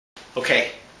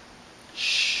Okay.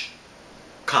 Shh.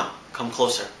 Come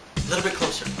closer. A little bit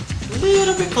closer. A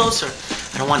little bit closer.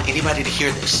 I don't want anybody to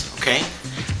hear this, okay?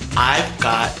 I've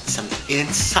got some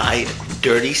inside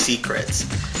dirty secrets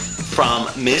from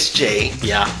Miss J,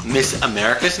 yeah, Miss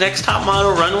America's Next Top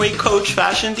Model, runway coach,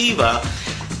 fashion diva.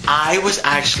 I was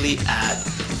actually at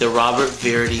the Robert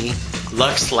Verdi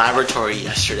Luxe Laboratory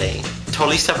yesterday.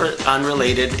 Totally separate,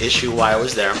 unrelated issue why I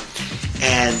was there.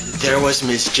 And there was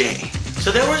Miss J.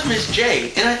 So there was Miss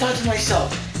J, and I thought to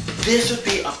myself, this would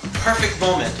be a perfect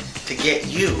moment to get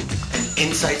you an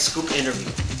inside scoop interview.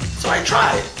 So I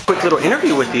tried. Quick little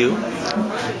interview with you.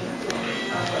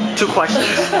 2 questions.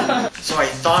 So I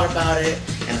thought about it,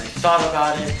 and I thought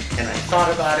about it, and I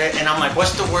thought about it, and I'm like,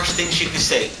 what's the worst thing she could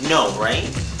say? No, right?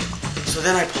 So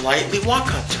then I politely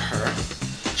walk up to her.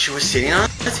 She was sitting on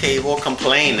the table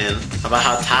complaining about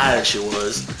how tired she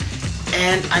was.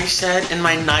 And I said in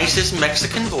my nicest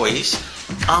Mexican voice,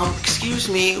 excuse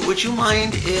me, would you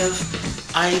mind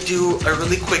if I do a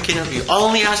really quick interview? I'll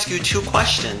only ask you 2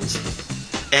 questions.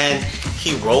 And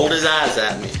he rolled his eyes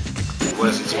at me. What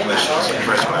is the 2 questions? The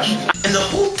first question. And the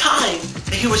whole time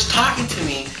that he was talking to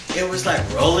me, it was like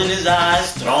rolling his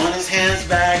eyes, throwing his hands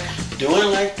back,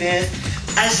 doing like this,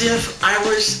 as if I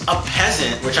was a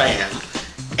peasant, which I am,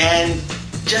 and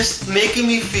just making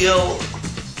me feel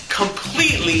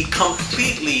completely,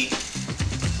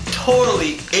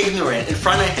 totally ignorant in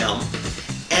front of him.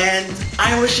 And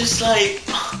I was just like,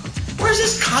 where's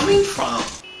this coming from?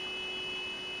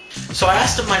 So I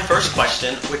asked him my first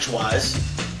question, which was,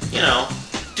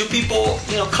 do people,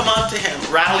 come on to him,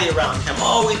 rally around him?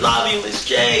 Oh, we love you, Miss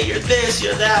J, you're this,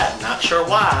 you're that. Not sure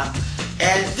why.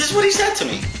 And this is what he said to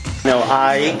me.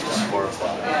 I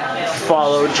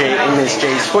follow Miss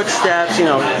J's footsteps. He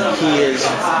is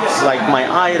like my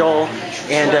idol.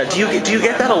 And do you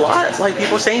get that a lot? Like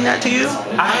people saying that to you?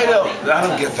 I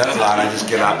don't get that a lot. I just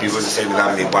get a lot of people to say they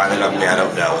love me. Why they love me, I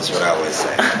don't know. Is what I always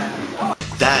say.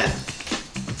 Then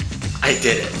I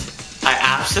did it. I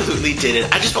absolutely did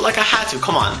it. I just felt like I had to.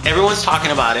 Come on, everyone's talking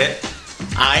about it.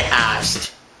 I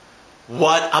asked,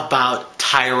 what about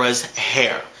Tyra's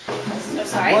hair? I'm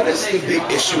sorry. What is the big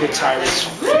issue with Tyra's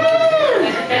freaking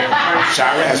hair?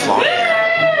 Tyra has long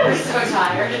hair. I'm so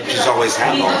tired. She's always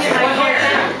had long hair.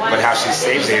 But how she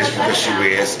saves it is because she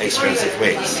wears expensive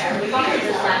wigs. And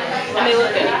they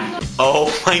look good. Oh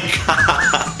my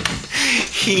God.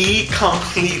 He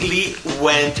completely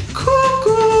went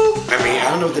cuckoo. I mean,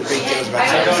 I don't know what the big deal is about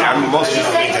Tyra. Most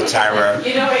people think that Tyra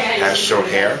has short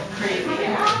hair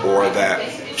or that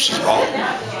she's bald.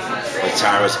 But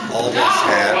Tyra's always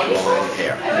had long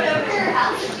hair.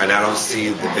 And I don't see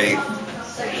the big,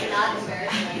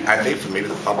 I think for maybe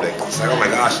the public, it's like, oh my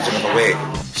gosh, she took off a wig.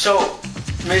 So,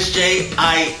 Miss J,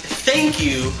 I thank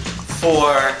you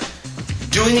for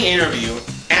doing the interview,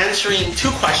 answering 2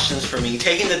 questions for me,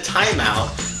 taking the time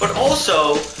out, but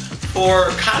also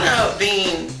for kind of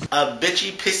being a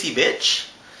bitchy, pissy bitch.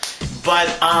 But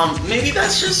maybe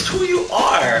that's just who you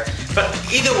are. But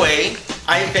either way,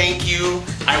 I thank you.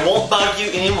 I won't bug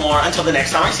you anymore until the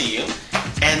next time I see you.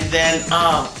 And then,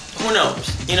 who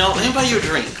knows? Let me buy you a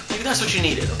drink. Maybe that's what you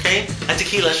needed, okay? A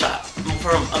tequila shot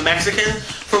from a Mexican,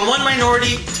 from one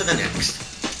minority to the next.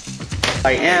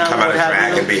 I am. Come out of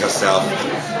drag and be herself.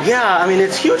 Yeah, I mean,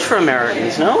 it's huge for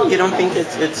Americans, no? You don't think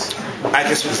it's... I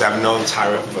guess because I've known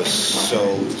Tyra for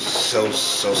so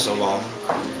long.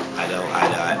 I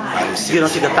don't see. You don't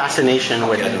see the fascination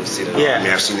with it. I don't see it. Yeah. I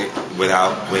mean, I've seen it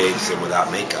without wigs and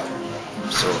without makeup.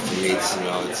 So for me, it's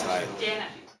like.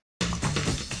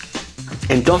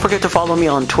 And don't forget to follow me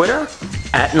on Twitter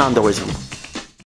 @Nandoism.